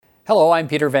Hello, I'm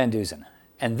Peter Van Dusen,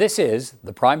 and this is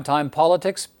the Primetime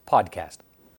Politics Podcast.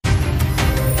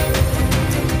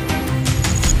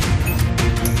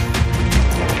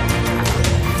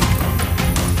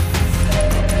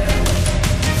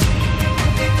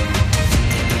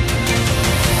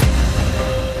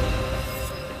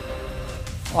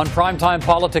 On Primetime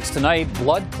Politics tonight,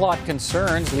 blood clot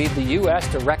concerns lead the U.S.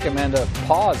 to recommend a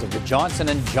pause of the Johnson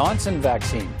 & Johnson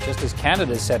vaccine, just as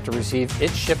Canada is set to receive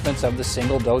its shipments of the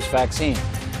single-dose vaccine.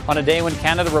 On a day when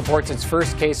Canada reports its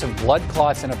first case of blood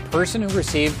clots in a person who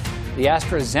received the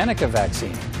AstraZeneca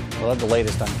vaccine. We'll have the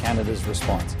latest on Canada's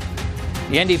response.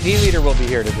 The NDP leader will be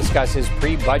here to discuss his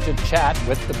pre-budget chat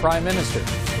with the Prime Minister.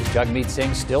 Is Jagmeet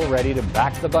Singh still ready to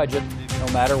back the budget, no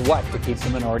matter what, to keep the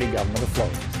minority government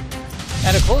afloat?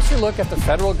 And a closer look at the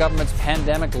federal government's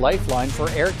pandemic lifeline for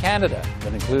Air Canada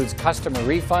that includes customer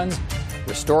refunds,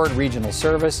 restored regional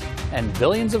service, and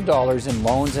billions of dollars in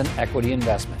loans and equity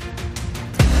investment.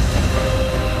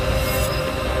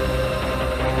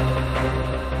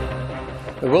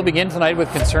 We'll begin tonight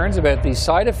with concerns about the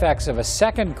side effects of a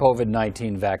second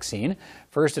COVID-19 vaccine.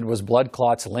 First, it was blood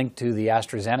clots linked to the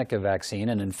AstraZeneca vaccine,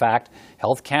 and in fact,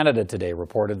 Health Canada today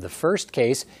reported the first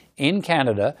case in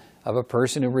Canada of a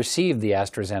person who received the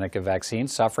AstraZeneca vaccine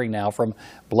suffering now from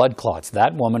blood clots.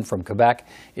 That woman from Quebec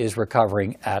is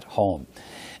recovering at home.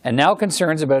 And now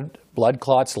concerns about blood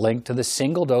clots linked to the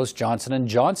single-dose Johnson &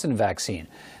 Johnson vaccine.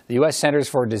 The U.S. Centers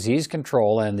for Disease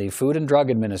Control and the Food and Drug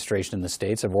Administration in the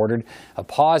States have ordered a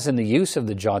pause in the use of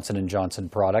the Johnson & Johnson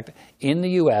product in the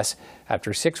U.S.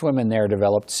 after 6 women there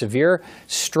developed severe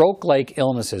stroke-like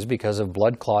illnesses because of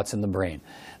blood clots in the brain.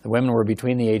 The women were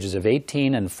between the ages of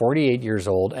 18 and 48 years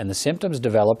old, and the symptoms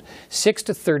developed 6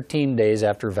 to 13 days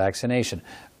after vaccination.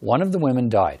 One of the women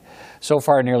died. So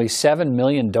far, nearly 7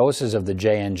 million doses of the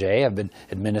J&J have been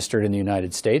administered in the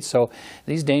United States, so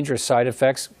these dangerous side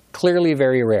effects clearly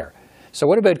very rare. So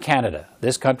what about Canada?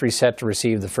 This country is set to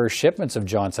receive the first shipments of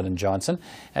Johnson & Johnson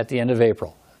at the end of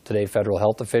April. Today, federal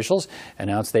health officials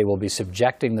announced they will be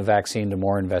subjecting the vaccine to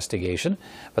more investigation,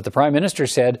 but the Prime Minister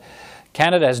said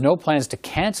Canada has no plans to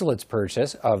cancel its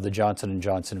purchase of the Johnson &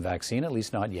 Johnson vaccine, at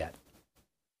least not yet.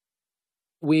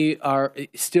 We are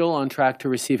still on track to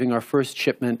receiving our first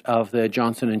shipment of the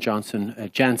Johnson & Johnson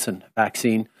Janssen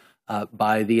vaccine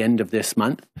by the end of this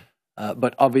month.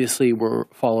 But obviously, we're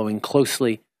following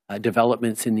closely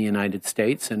developments in the United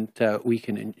States, and we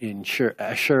can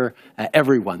assure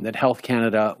everyone that Health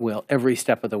Canada will, every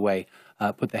step of the way,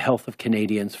 put the health of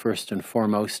Canadians first and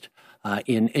foremost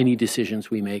in any decisions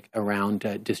we make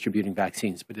around distributing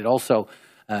vaccines. But it also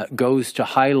goes to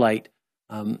highlight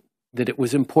that it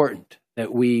was important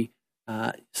that we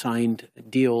signed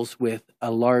deals with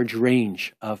a large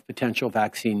range of potential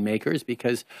vaccine makers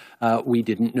because we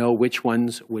didn't know which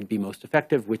ones would be most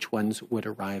effective, which ones would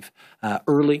arrive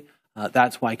early.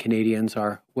 That's why Canadians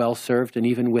are well served, and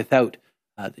even without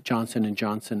the Johnson &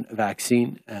 Johnson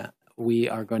vaccine, we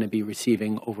are going to be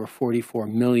receiving over 44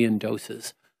 million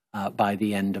doses by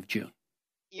the end of June.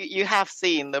 You have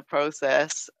seen the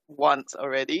process once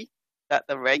already, that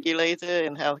the regulator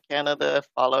in Health Canada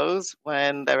follows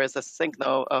when there is a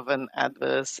signal of an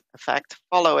adverse effect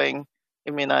following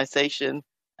immunization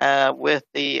with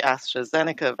the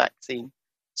AstraZeneca vaccine.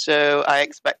 So I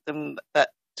expect them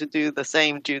to do the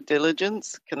same due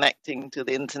diligence connecting to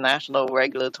the international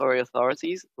regulatory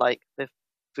authorities like the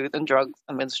Food and Drug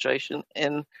Administration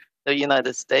in the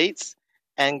United States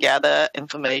and gather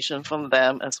information from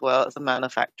them as well as the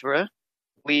manufacturer.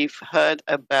 We've heard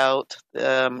about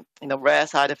rare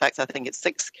side effects. I think it's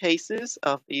 6 cases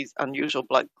of these unusual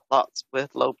blood clots with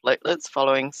low platelets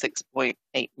following 6.8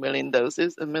 million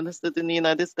doses administered in the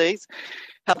United States.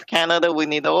 Health Canada, we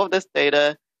need all of this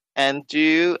data and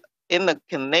do, in the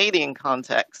Canadian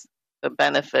context, the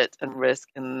benefit and risk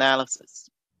analysis.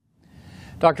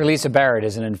 Dr. Lisa Barrett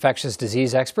is an infectious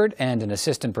disease expert and an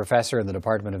assistant professor in the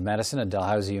Department of Medicine at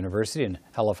Dalhousie University in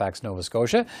Halifax, Nova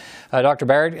Scotia. Dr.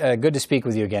 Barrett, good to speak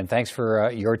with you again. Thanks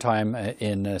for your time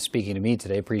in speaking to me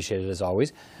today. Appreciate it as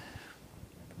always.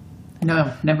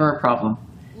 No, never a problem.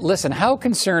 Listen, how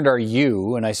concerned are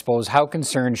you, and I suppose how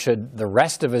concerned should the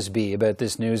rest of us be about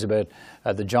this news about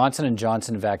the Johnson &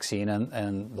 Johnson vaccine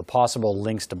and the possible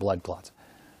links to blood clots?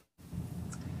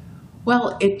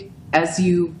 Well, as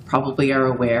you probably are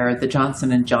aware, the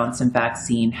Johnson & Johnson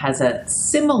vaccine has a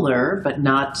similar but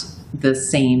not the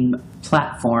same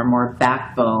platform or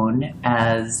backbone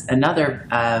as another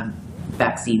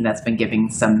vaccine that's been giving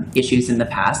some issues in the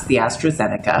past, the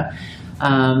AstraZeneca.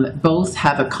 Both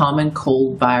have a common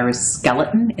cold virus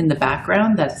skeleton in the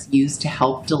background that's used to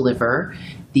help deliver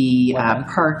the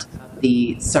part of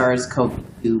the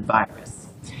SARS-CoV-2 virus.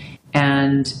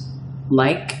 And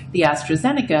like the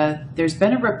AstraZeneca, there's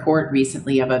been a report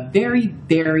recently of a very,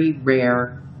 very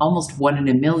rare, almost 1 in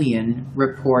a million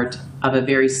report of a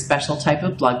very special type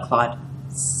of blood clot,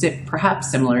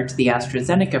 perhaps similar to the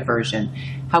AstraZeneca version.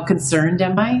 How concerned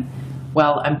am I?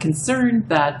 Well, I'm concerned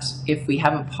that if we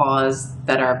have a pause,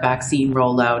 that our vaccine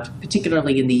rollout,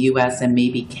 particularly in the US and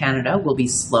maybe Canada, will be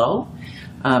slow.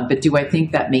 But do I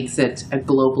think that makes it a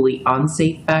globally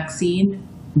unsafe vaccine?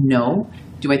 No.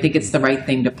 Do I think it's the right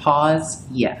thing to pause?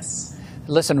 Yes.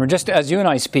 Listen, we're just, as you and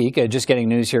I speak, just getting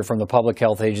news here from the Public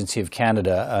Health Agency of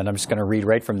Canada, and I'm just going to read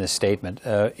right from this statement.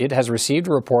 It has received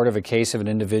a report of a case of an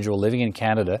individual living in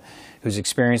Canada who's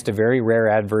experienced a very rare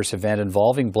adverse event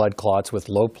involving blood clots with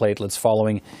low platelets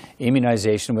following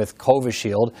immunization with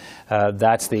Covishield.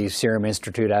 That's the Serum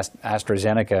Institute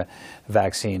AstraZeneca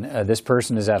vaccine. This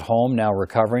person is at home now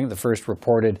recovering, the first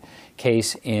reported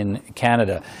case in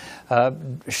Canada.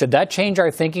 Should that change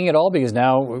our thinking at all? Because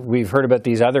now we've heard about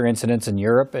these other incidents in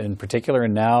Europe in particular,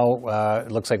 and now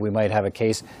it looks like we might have a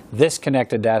case this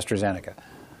connected to AstraZeneca.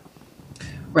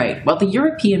 Right. Well, the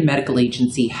European Medical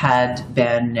Agency had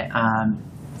been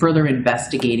further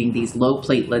investigating these low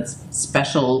platelets,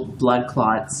 special blood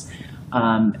clots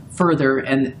further,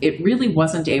 and it really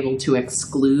wasn't able to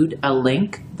exclude a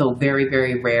link, though very,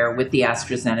 very rare, with the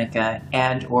AstraZeneca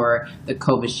and or the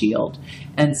Covishield.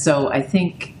 And so I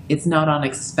think it's not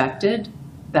unexpected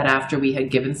that after we had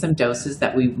given some doses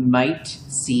that we might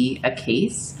see a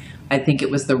case. I think it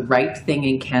was the right thing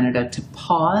in Canada to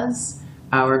pause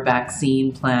our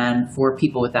vaccine plan for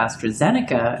people with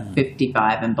AstraZeneca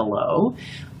 55 and below.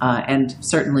 And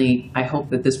certainly, I hope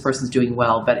that this person's doing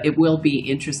well, but it will be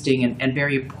interesting and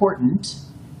very important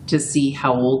to see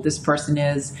how old this person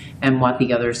is and what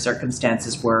the other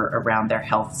circumstances were around their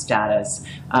health status.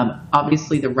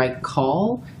 Obviously, the right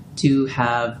call to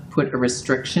have put a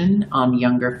restriction on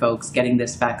younger folks getting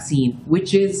this vaccine,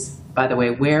 which is, by the way,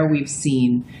 where we've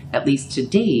seen, at least to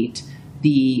date,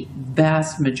 the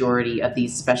vast majority of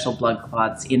these special blood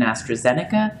clots in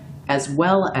AstraZeneca, as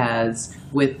well as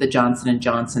with the Johnson &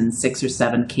 Johnson 6 or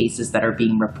 7 cases that are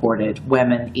being reported,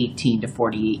 women 18 to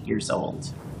 48 years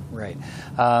old. Right.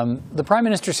 The Prime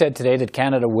Minister said today that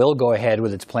Canada will go ahead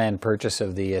with its planned purchase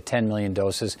of the 10 million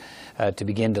doses to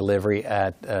begin delivery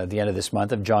at the end of this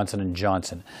month of Johnson &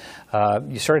 Johnson.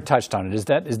 You sort of touched on it. Is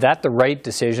that the right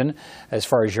decision as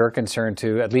far as you're concerned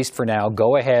to, at least for now,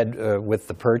 go ahead with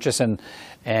the purchase and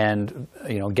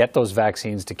get those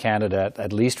vaccines to Canada,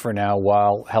 at least for now,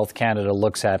 while Health Canada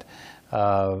looks at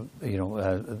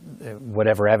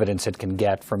whatever evidence it can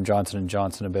get from Johnson &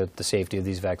 Johnson about the safety of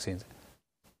these vaccines?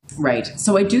 Right.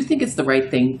 So I do think it's the right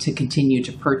thing to continue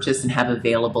to purchase and have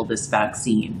available this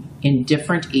vaccine. In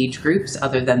different age groups,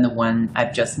 other than the one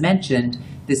I've just mentioned,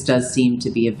 this does seem to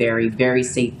be a very, very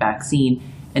safe vaccine.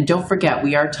 And don't forget,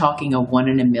 we are talking a 1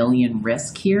 in a million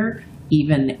risk here,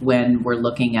 even when we're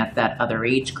looking at that other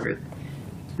age group.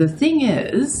 The thing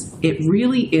is, it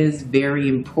really is very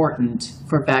important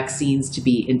for vaccines to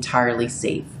be entirely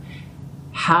safe.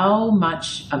 How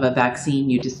much of a vaccine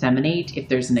you disseminate, if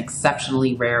there's an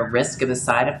exceptionally rare risk of a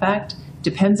side effect,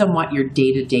 depends on what your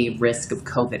day-to-day risk of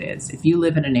COVID is. If you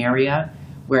live in an area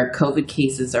where COVID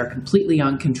cases are completely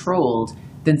uncontrolled,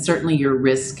 then certainly your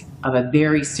risk of a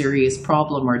very serious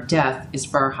problem or death is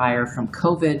far higher from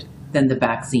COVID than the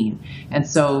vaccine. And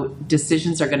so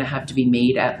decisions are going to have to be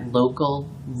made at local,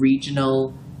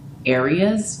 regional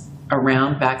areas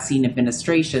around vaccine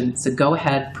administration. So go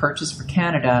ahead, purchase for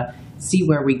Canada, see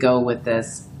where we go with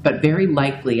this. But very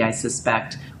likely, I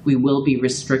suspect, we will be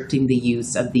restricting the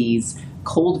use of these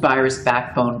cold virus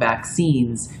backbone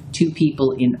vaccines to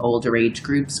people in older age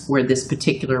groups where this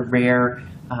particular rare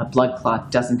blood clot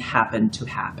doesn't happen to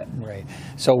happen. Right.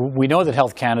 So we know that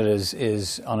Health Canada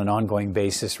is on an ongoing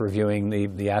basis reviewing the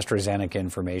AstraZeneca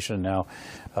information. Now,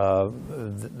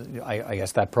 I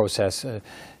guess that process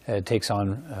takes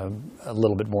on a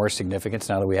little bit more significance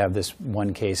now that we have this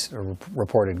one case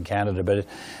reported in Canada. But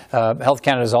Health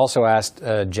Canada has also asked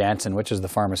Janssen, which is the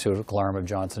pharmaceutical arm of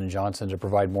Johnson & Johnson, to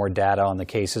provide more data on the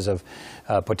cases of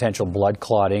potential blood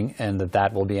clotting, and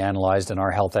that will be analyzed, and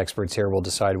our health experts here will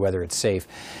decide whether it's safe.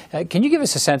 Can you give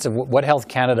us a sense of what Health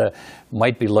Canada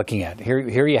might be looking at?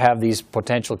 Here you have these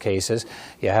potential cases.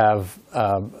 You have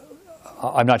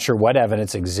I'm not sure what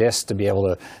evidence exists to be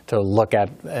able to look at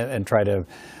and try to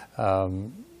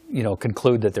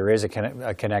conclude that there is a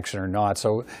connection or not.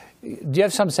 So do you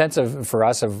have some sense for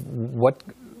us of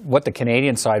what the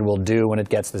Canadian side will do when it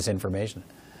gets this information?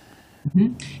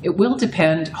 Mm-hmm. It will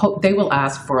depend. They will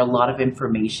ask for a lot of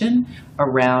information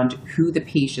around who the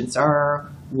patients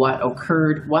are, what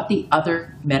occurred, what the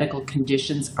other medical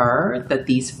conditions are that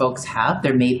these folks have.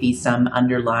 There may be some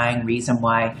underlying reason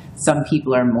why some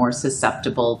people are more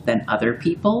susceptible than other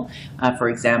people. For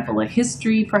example, a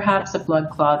history perhaps of blood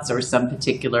clots or some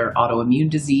particular autoimmune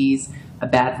disease, a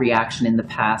bad reaction in the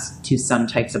past to some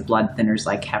types of blood thinners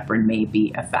like heparin may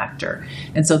be a factor.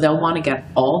 And so they'll want to get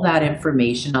all that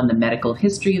information on the medical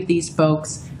history of these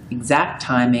folks, exact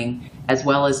timing, as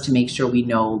well as to make sure we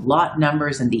know lot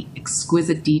numbers and the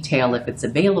exquisite detail, if it's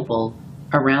available,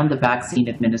 around the vaccine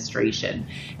administration.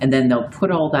 And then they'll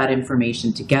put all that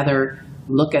information together,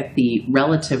 look at the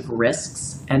relative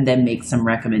risks, and then make some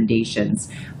recommendations.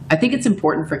 I think it's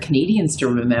important for Canadians to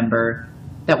remember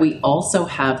that we also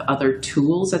have other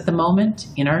tools at the moment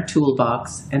in our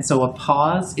toolbox. And so a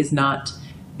pause is not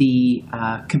the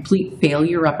complete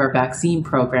failure of our vaccine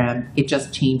program. It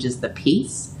just changes the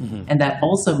pace. Mm-hmm. And that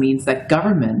also means that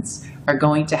governments are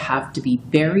going to have to be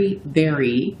very,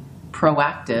 very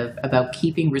proactive about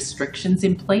keeping restrictions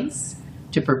in place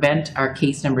to prevent our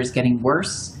case numbers getting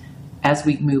worse as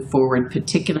we move forward,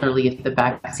 particularly if the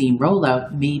vaccine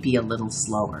rollout may be a little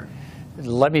slower.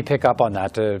 Let me pick up on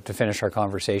that to finish our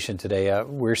conversation today.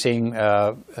 We're seeing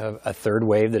a third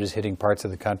wave that is hitting parts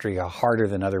of the country harder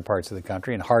than other parts of the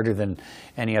country and harder than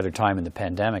any other time in the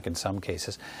pandemic in some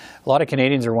cases. A lot of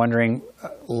Canadians are wondering,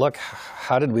 look,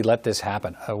 how did we let this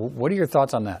happen? What are your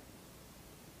thoughts on that?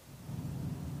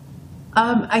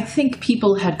 I think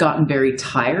people had gotten very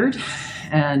tired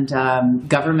and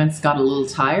governments got a little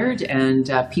tired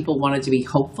and people wanted to be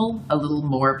hopeful a little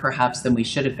more perhaps than we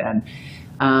should have been.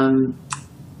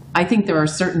 I think there are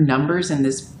certain numbers in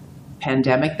this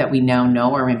pandemic that we now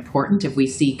know are important. If we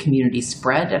see community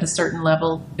spread at a certain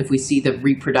level, if we see the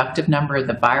reproductive number of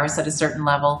the virus at a certain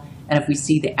level, and if we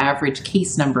see the average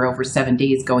case number over 7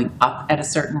 days going up at a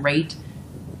certain rate,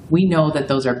 we know that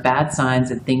those are bad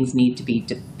signs and things need to be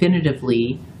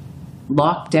definitively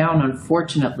locked down,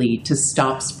 unfortunately, to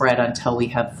stop spread until we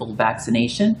have full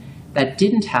vaccination. That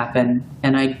didn't happen,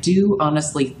 and I do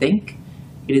honestly think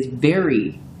it is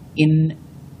very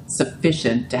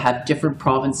insufficient to have different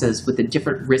provinces with a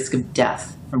different risk of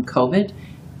death from COVID.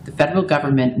 The federal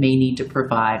government may need to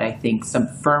provide, I think, some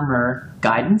firmer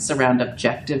guidance around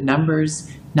objective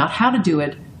numbers, not how to do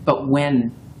it, but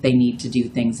when they need to do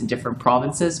things in different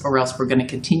provinces, or else we're going to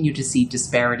continue to see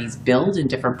disparities build in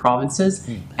different provinces,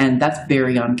 and that's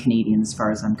very un-Canadian as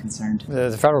far as I'm concerned.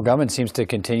 The federal government seems to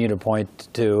continue to point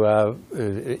to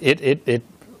it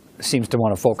seems to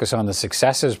want to focus on the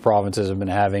successes provinces have been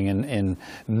having in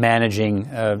managing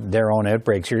their own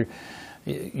outbreaks.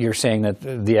 You're saying that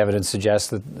the evidence suggests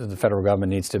that the federal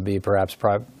government needs to be perhaps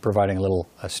providing a little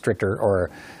stricter or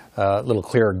a little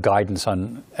clearer guidance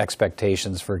on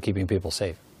expectations for keeping people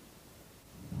safe.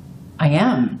 I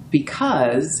am,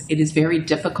 because it is very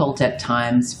difficult at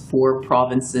times for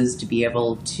provinces to be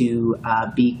able to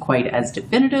be quite as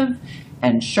definitive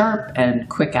and sharp and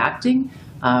quick acting.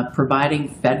 Providing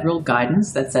federal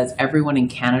guidance that says everyone in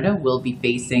Canada will be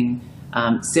facing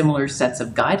similar sets of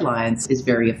guidelines is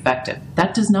very effective.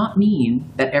 That does not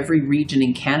mean that every region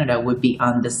in Canada would be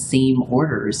on the same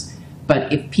orders,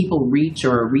 but if people reach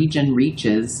or a region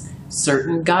reaches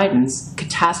certain guidance,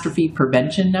 catastrophe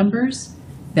prevention numbers,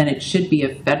 then it should be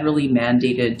a federally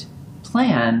mandated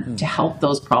plan to help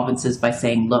those provinces by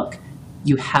saying, look,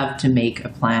 you have to make a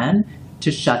plan to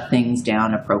shut things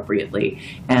down appropriately.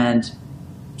 And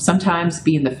sometimes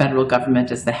being the federal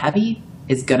government as the heavy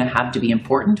is going to have to be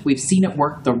important. We've seen it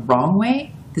work the wrong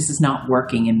way. This is not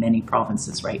working in many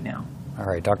provinces right now. All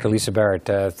right, Dr. Lisa Barrett,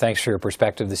 thanks for your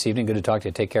perspective this evening. Good to talk to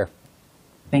you. Take care.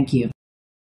 Thank you.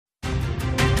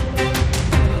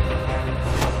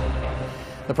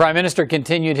 The Prime Minister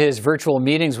continued his virtual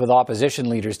meetings with opposition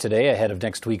leaders today ahead of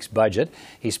next week's budget.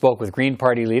 He spoke with Green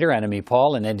Party leader Annamie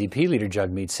Paul and NDP leader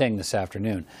Jagmeet Singh this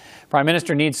afternoon. Prime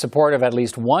Minister needs support of at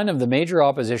least one of the major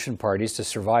opposition parties to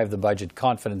survive the budget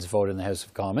confidence vote in the House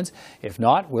of Commons. If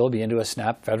not, we'll be into a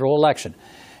snap federal election.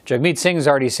 Jagmeet Singh has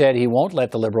already said he won't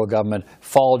let the Liberal government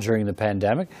fall during the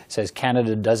pandemic, says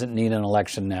Canada doesn't need an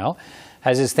election now.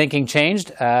 Has his thinking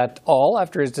changed at all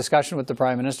after his discussion with the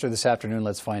Prime Minister this afternoon?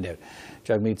 Let's find out.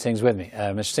 Jagmeet Singh's with me.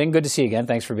 Mr. Singh, good to see you again.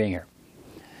 Thanks for being here.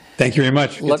 Thank you very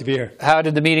much. Good to be here. How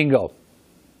did the meeting go?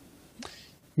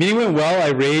 Meeting went well. I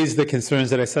raised the concerns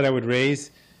that I said I would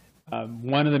raise.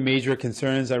 One of the major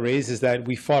concerns I raised is that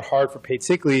we fought hard for paid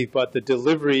sick leave, but the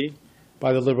delivery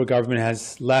by the Liberal government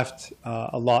has left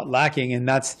a lot lacking, and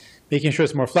that's making sure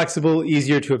it's more flexible,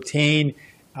 easier to obtain,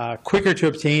 quicker to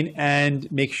obtain,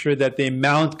 and make sure that the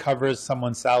amount covers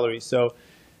someone's salary. So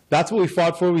that's what we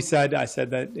fought for. I said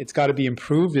that it's got to be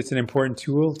improved. It's an important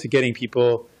tool to getting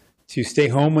people to stay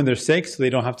home when they're sick so they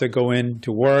don't have to go in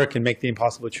to work and make the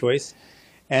impossible choice.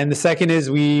 And the second is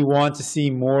we want to see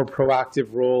more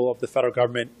proactive role of the federal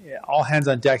government, all hands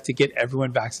on deck to get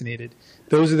everyone vaccinated.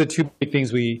 Those are the two big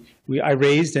things I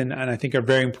raised and I think are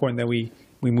very important that we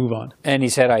move on. And he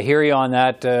said, I hear you on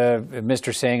that,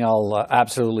 Mr. Singh, I'll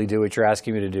absolutely do what you're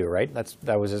asking me to do, right?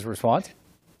 That was his response?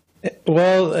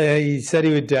 Well, he said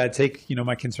he would take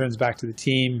my concerns back to the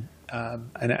team.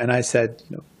 And I said,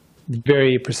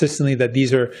 very persistently that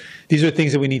these are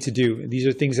things that we need to do. These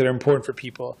are things that are important for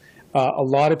people. A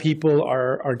lot of people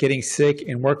are getting sick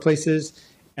in workplaces,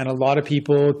 and a lot of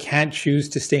people can't choose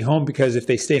to stay home because if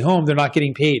they stay home, they're not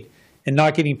getting paid. And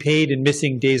not getting paid and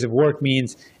missing days of work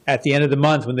means at the end of the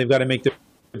month when they've got to make their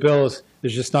bills,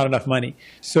 there's just not enough money.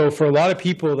 So for a lot of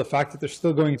people, the fact that they're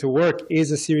still going to work is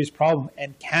a serious problem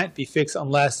and can't be fixed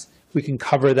unless we can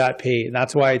cover that pay. And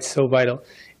that's why it's so vital.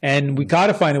 And we got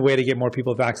to find a way to get more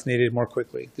people vaccinated more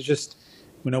quickly. There's just,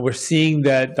 we're seeing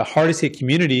that the hardest hit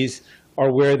communities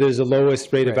are where there's the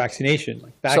lowest rate of vaccination.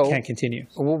 That can't continue.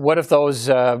 What if those,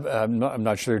 I'm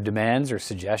not sure, demands or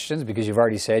suggestions, because you've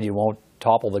already said you won't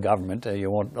topple the government,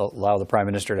 you won't allow the Prime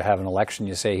Minister to have an election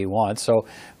you say he wants. So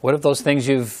what if those things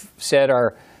you've said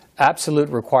are absolute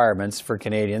requirements for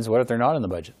Canadians, what if they're not in the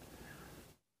budget?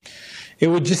 It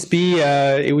would just be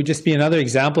another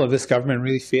example of this government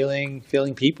really failing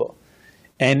people.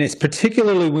 And it's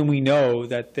particularly when we know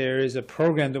that there is a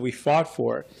program that we fought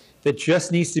for that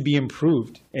just needs to be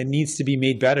improved and needs to be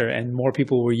made better, and more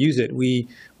people will use it. We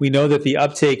know that the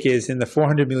uptake is in the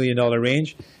 $400 million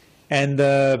range, and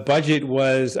the budget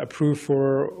was approved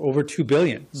for over $2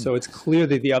 billion. So it's clear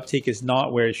that the uptake is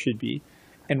not where it should be.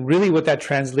 And really what that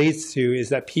translates to is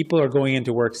that people are going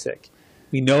into work sick.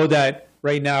 We know that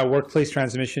right now workplace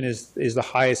transmission is the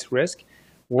highest risk.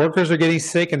 Workers are getting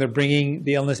sick and they're bringing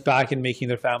the illness back and making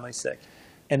their families sick.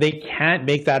 And they can't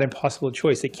make that impossible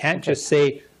choice. They can't just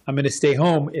say, I'm going to stay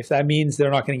home if that means they're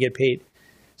not going to get paid.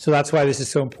 So that's why this is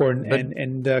so important.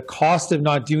 And the cost of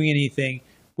not doing anything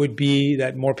would be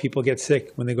that more people get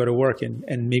sick when they go to work and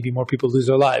maybe more people lose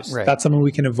their lives. Right. That's something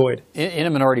we can avoid. In a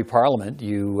minority parliament,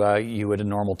 you would in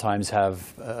normal times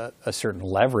have a certain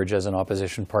leverage as an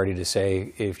opposition party to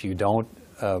say, if you don't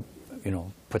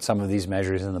put some of these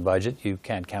measures in the budget, you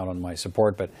can't count on my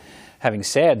support. But having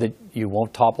said that you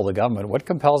won't topple the government, what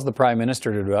compels the Prime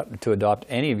Minister to adopt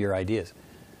any of your ideas?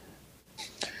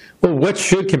 Well, what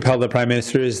should compel the Prime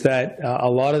Minister is that a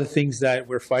lot of the things that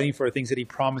we're fighting for are things that he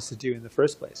promised to do in the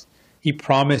first place. He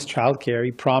promised childcare,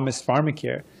 he promised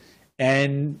pharmacare,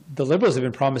 and the Liberals have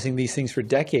been promising these things for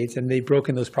decades, and they've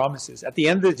broken those promises. At the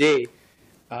end of the day,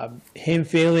 him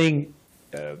failing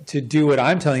to do what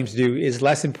I'm telling him to do is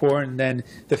less important than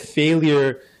the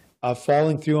failure of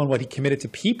following through on what he committed to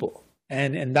people.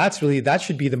 And that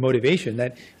should be the motivation,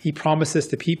 that he promised this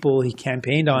to people, he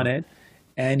campaigned on it,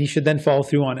 and he should then follow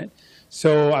through on it.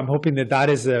 So I'm hoping that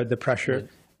is the pressure.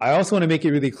 I also want to make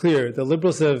it really clear, the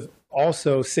Liberals have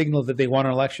also signaled that they want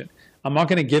an election. I'm not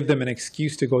going to give them an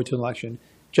excuse to go to an election.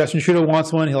 Justin Trudeau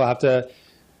wants one. He'll have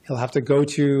to go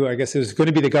to, I guess it was going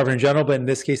to be the Governor General, but in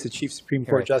this case, the Chief Supreme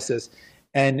Court Justice,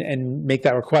 and make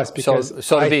that request,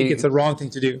 because I think it's the wrong thing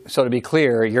to do. So to be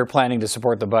clear, you're planning to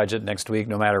support the budget next week,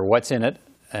 no matter what's in it,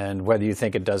 and whether you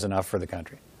think it does enough for the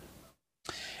country.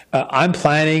 I'm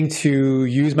planning to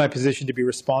use my position to be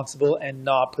responsible and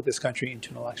not put this country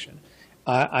into an election.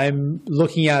 I'm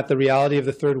looking at the reality of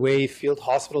the third wave, field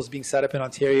hospitals being set up in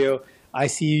Ontario,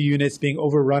 ICU units being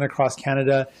overrun across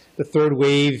Canada, the third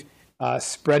wave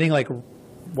spreading like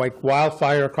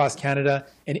wildfire across Canada.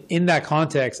 And in that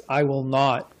context, I will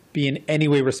not be in any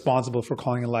way responsible for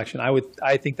calling an election.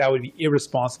 I think that would be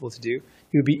irresponsible to do.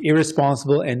 It would be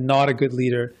irresponsible and not a good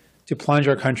leader to plunge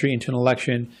our country into an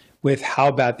election with how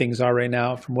bad things are right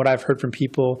now. From what I've heard from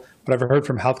people, what I've heard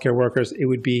from healthcare workers, it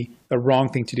would be the wrong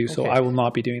thing to do. So I will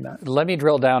not be doing that. Let me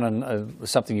drill down on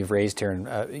something you've raised here.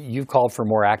 And you've called for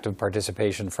more active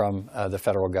participation from the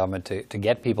federal government to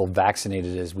get people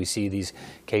vaccinated as we see these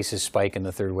cases spike in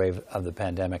the third wave of the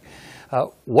pandemic.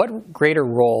 What greater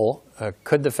role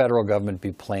could the federal government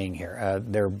be playing here?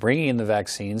 They're bringing in the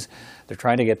vaccines. They're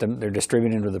trying to get them. They're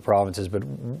distributing them to the provinces. But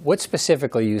what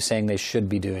specifically are you saying they should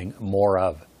be doing more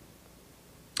of?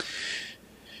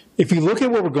 If you look at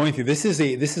what we're going through, this is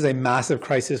a massive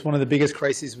crisis, one of the biggest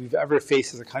crises we've ever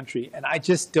faced as a country. And I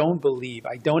just don't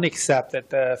accept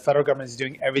that the federal government is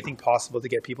doing everything possible to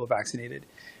get people vaccinated.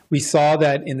 We saw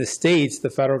that in the States, the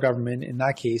federal government, in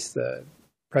that case, the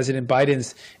President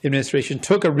Biden's administration,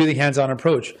 took a really hands-on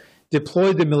approach,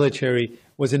 deployed the military,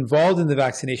 was involved in the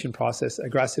vaccination process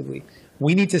aggressively.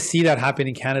 We need to see that happen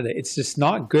in Canada. It's just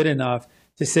not good enough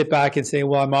to sit back and say,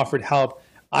 well, I'm offered help.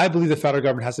 I believe the federal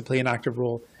government has to play an active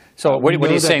role. So what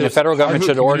are you saying? The federal government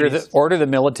should order the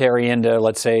military into,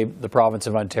 let's say, the province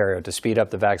of Ontario to speed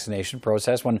up the vaccination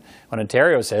process when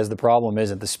Ontario says the problem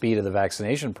isn't the speed of the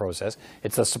vaccination process,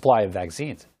 it's the supply of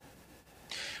vaccines?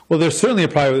 Well, there's certainly a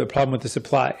problem with the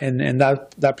supply, and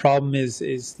that problem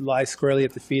lies squarely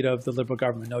at the feet of the Liberal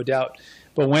government, no doubt.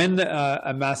 But when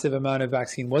a massive amount of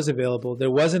vaccine was available,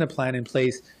 there wasn't a plan in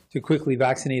place to quickly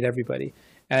vaccinate everybody.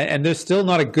 And there's still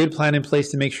not a good plan in place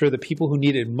to make sure that people who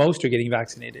need it most are getting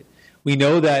vaccinated. We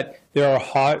know that there are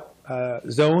hot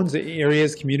zones,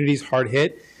 areas, communities hard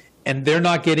hit, and they're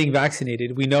not getting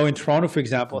vaccinated. We know in Toronto, for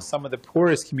example, some of the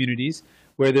poorest communities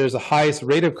where there's the highest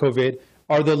rate of COVID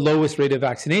are the lowest rate of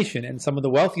vaccination. And some of the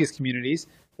wealthiest communities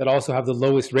that also have the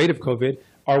lowest rate of COVID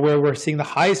are where we're seeing the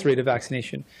highest rate of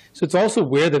vaccination. So it's also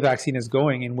where the vaccine is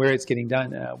going and where it's getting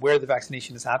done, where the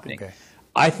vaccination is happening. Okay.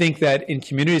 I think that in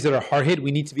communities that are hard hit,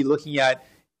 we need to be looking at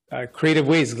creative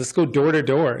ways. Let's go door to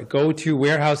door, go to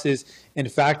warehouses and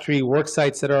factory work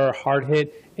sites that are hard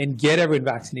hit and get everyone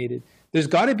vaccinated. There's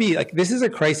got to be, this is a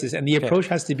crisis, and the approach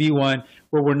has to be one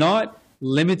where we're not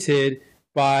limited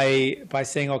by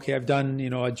saying, okay, I've done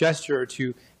a gesture or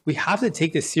two. We have to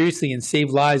take this seriously and save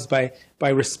lives by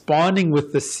responding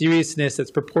with the seriousness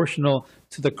that's proportional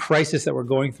to the crisis that we're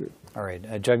going through. All right.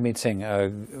 Jagmeet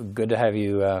Singh, good to have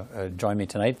you join me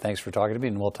tonight. Thanks for talking to me,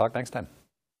 and we'll talk next time.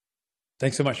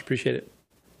 Thanks so much. Appreciate it.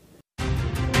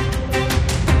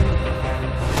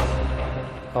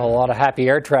 A lot of happy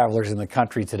air travelers in the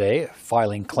country today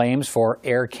filing claims for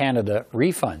Air Canada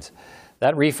refunds.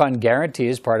 That refund guarantee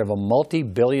is part of a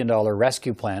multi-billion-dollar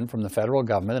rescue plan from the federal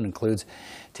government that includes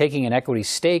taking an equity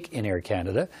stake in Air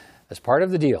Canada. As part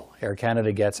of the deal, Air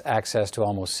Canada gets access to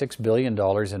almost $6 billion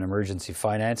in emergency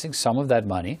financing. Some of that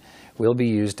money will be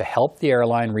used to help the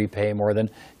airline repay more than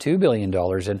 $2 billion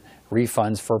in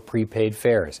refunds for prepaid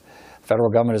fares. The federal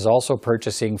government is also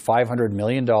purchasing $500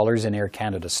 million in Air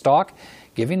Canada stock,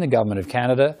 giving the Government of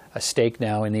Canada a stake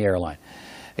now in the airline.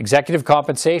 Executive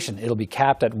compensation, it'll be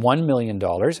capped at $1 million,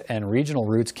 and regional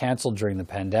routes canceled during the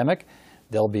pandemic,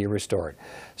 they'll be restored.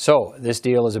 So this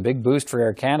deal is a big boost for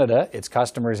Air Canada, its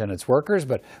customers and its workers,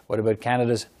 but what about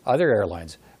Canada's other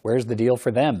airlines? Where's the deal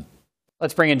for them?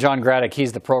 Let's bring in John Graddick.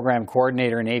 He's the program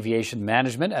coordinator in aviation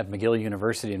management at McGill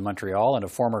University in Montreal and a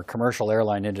former commercial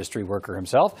airline industry worker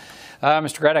himself.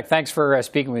 Mr. Graddick, thanks for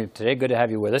speaking with me today. Good to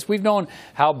have you with us. We've known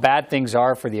how bad things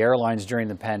are for the airlines during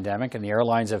the pandemic, and the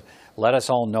airlines have let us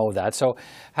all know that. So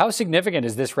how significant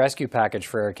is this rescue package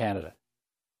for Air Canada?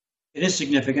 It is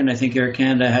significant. I think Air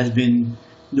Canada has been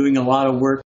doing a lot of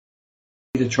work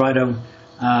to try to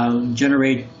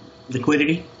generate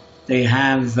liquidity. They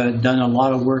have done a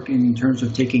lot of work in terms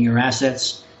of taking your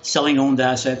assets, selling owned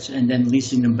assets, and then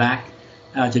leasing them back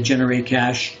to generate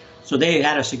cash. So they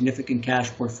had a significant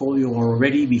cash portfolio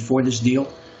already before this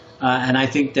deal. And I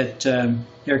think that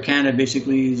Air Canada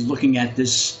basically is looking at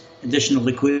this additional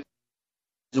liquidity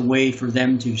as a way for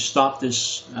them to stop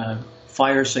this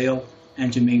fire sale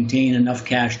and to maintain enough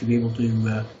cash to be able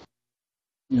to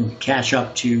catch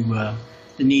up to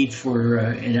the need for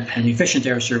an efficient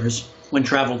air service when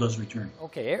travel does return.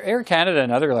 Okay, Air Canada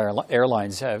and other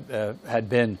airlines had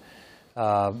been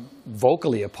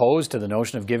vocally opposed to the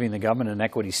notion of giving the government an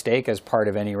equity stake as part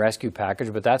of any rescue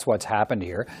package, but that's what's happened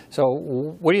here. So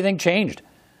what do you think changed?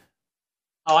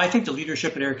 Oh, I think the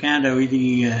leadership at Air Canada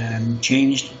really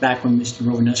changed back when Mr.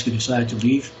 Rovinescu decided to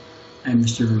leave and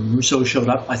Mr. Russo showed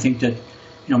up. I think that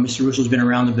Mr. Russo's been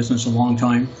around the business a long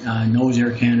time, knows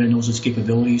Air Canada, knows its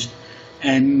capabilities,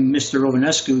 and Mr.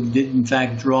 Rovinescu did in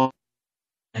fact draw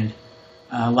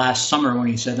last summer when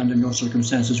he said under no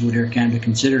circumstances would Air Canada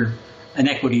consider an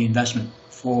equity investment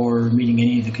for meeting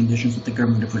any of the conditions that the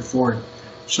government had put forward.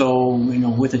 So,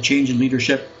 with a change in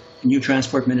leadership, a new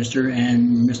transport minister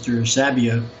and Mr.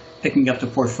 Sabia picking up the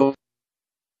portfolio,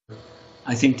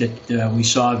 I think that we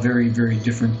saw a very, very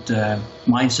different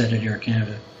mindset at Air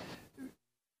Canada.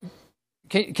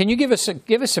 Can you give us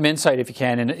some insight, if you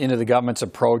can, into the government's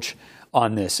approach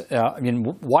on this?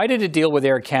 Why did it deal with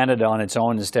Air Canada on its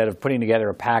own instead of putting together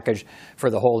a package for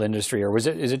the whole industry, or is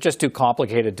it just too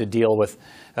complicated to deal with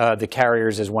the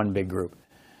carriers as one big group?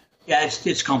 Yeah,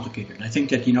 it's complicated. I think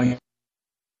that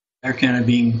Air Canada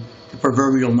being the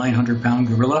proverbial 900-pound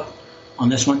gorilla on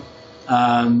this one.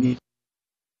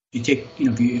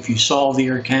 If you solve the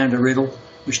Air Canada riddle,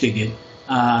 which they did,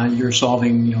 you're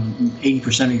solving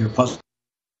 80% of your puzzle.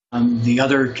 The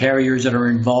other carriers that are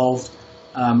involved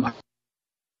are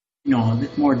a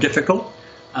bit more difficult.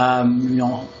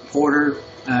 Porter,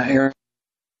 Air,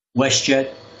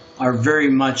 WestJet are very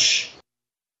much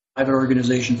private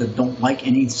organizations that don't like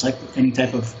any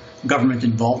type of government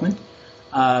involvement.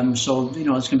 So, it's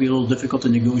going to be a little difficult to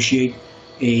negotiate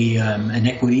an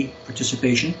equity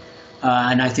participation.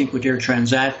 And I think with Air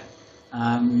Transat,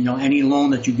 any loan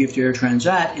that you give to Air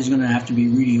Transat is going to have to be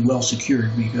really well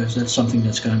secured, because that's something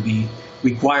that's going to be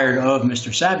required of Mr.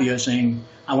 Savia, saying,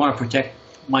 I want to protect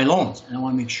my loans and I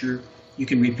want to make sure you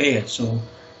can repay it. So,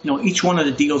 each one of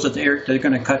the deals that they're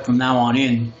going to cut from now on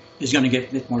in is going to get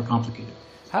a bit more complicated.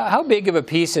 How big of a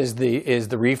piece is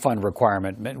the refund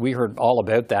requirement? We heard all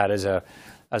about that as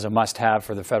a must-have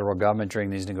for the federal government during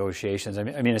these negotiations. I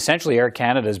mean, essentially, Air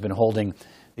Canada has been holding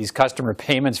these customer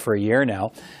payments for a year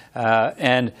now,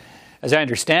 and as I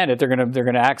understand it, they're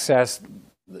going to access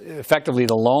effectively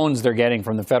the loans they're getting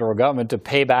from the federal government to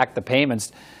pay back the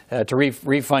payments to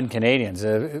refund Canadians.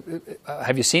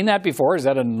 Have you seen that before? Is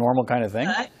that a normal kind of thing?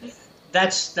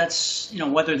 That's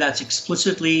whether that's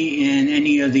explicitly in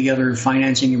any of the other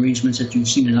financing arrangements that you've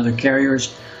seen in other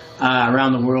carriers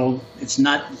around the world. It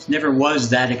never was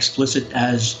that explicit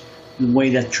as the way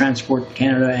that Transport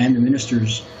Canada and the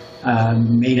ministers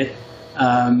made it.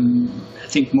 I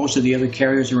think most of the other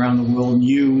carriers around the world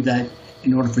knew that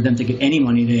in order for them to get any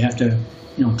money, they have to,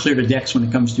 clear the decks when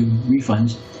it comes to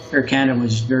refunds. Air Canada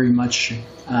was very much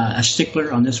a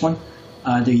stickler on this one.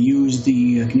 They used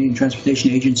the Canadian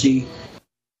Transportation Agency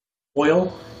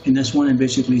oil in this one, and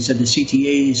basically said the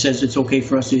CTA says it's okay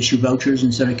for us to issue vouchers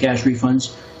instead of cash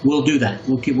refunds. We'll do that.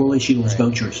 We'll issue those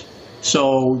vouchers.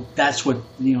 So that's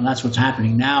what's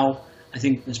happening now. I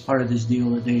think as part of this deal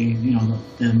that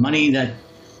the money that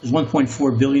is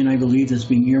 1.4 billion, I believe, that's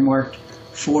being earmarked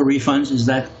for refunds, is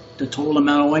that the total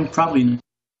amount owing? Probably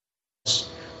less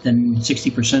than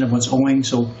 60% of what's owing.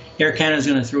 So Air Canada is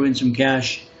going to throw in some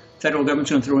cash. Federal government's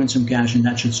going to throw in some cash, and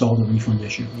that should solve the refund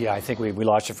issue. Yeah, I think we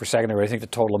lost it for a second there. I think the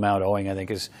total amount owing,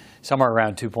 is somewhere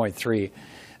around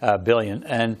 2.3 billion.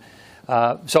 And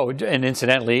and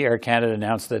incidentally, Air Canada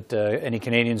announced that any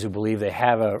Canadians who believe they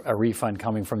have a refund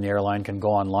coming from the airline can go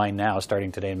online now,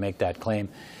 starting today, and make that claim.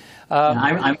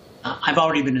 I've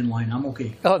already been in line. I'm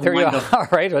okay. Oh, there you go. All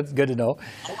right, that's good to know.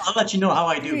 I'll let you know how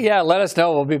I do. Yeah, let us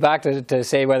know. We'll be back to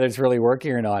say whether it's really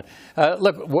working or not.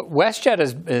 Look, WestJet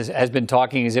has been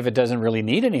talking as if it doesn't really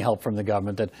need any help from the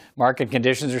government, that market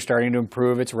conditions are starting to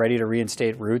improve. It's ready to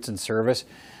reinstate routes and service.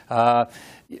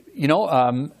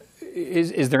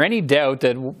 Is there any doubt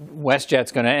that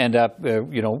WestJet's going to end up,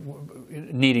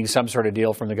 needing some sort of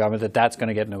deal from the government, that's going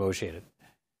to get negotiated?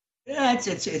 Yeah, it's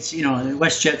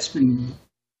WestJet's been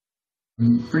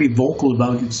pretty vocal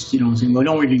about it, saying, we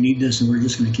don't really need this, and we're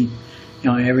just going to keep,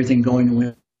 everything going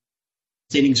away.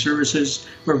 Stating services,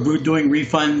 we're doing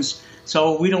refunds,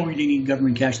 so we don't really need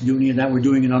government cash to do any of that. We're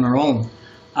doing it on our own.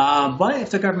 But if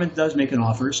the government does make an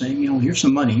offer saying, here's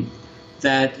some money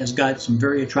that has got some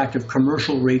very attractive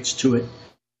commercial rates to it,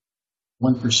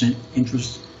 1%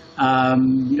 interest,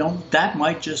 that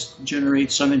might just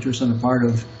generate some interest on the part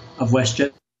of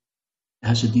WestJet. It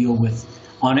has to deal with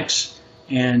Onyx.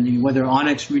 And whether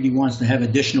Onyx really wants to have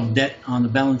additional debt on the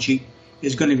balance sheet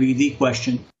is going to be the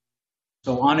question.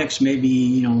 So Onyx may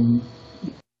be,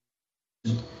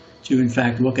 to in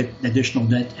fact look at additional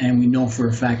debt, and we know for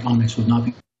a fact Onyx would not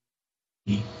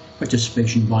be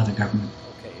participation by the government.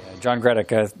 Okay, John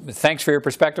Gredick, thanks for your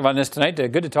perspective on this tonight.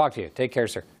 Good to talk to you. Take care,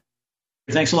 sir.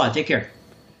 Thanks a lot. Take care.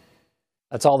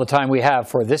 That's all the time we have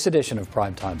for this edition of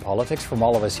Primetime Politics. From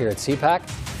all of us here at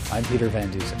CPAC, I'm Peter Van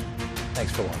Dusen.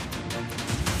 Thanks for watching.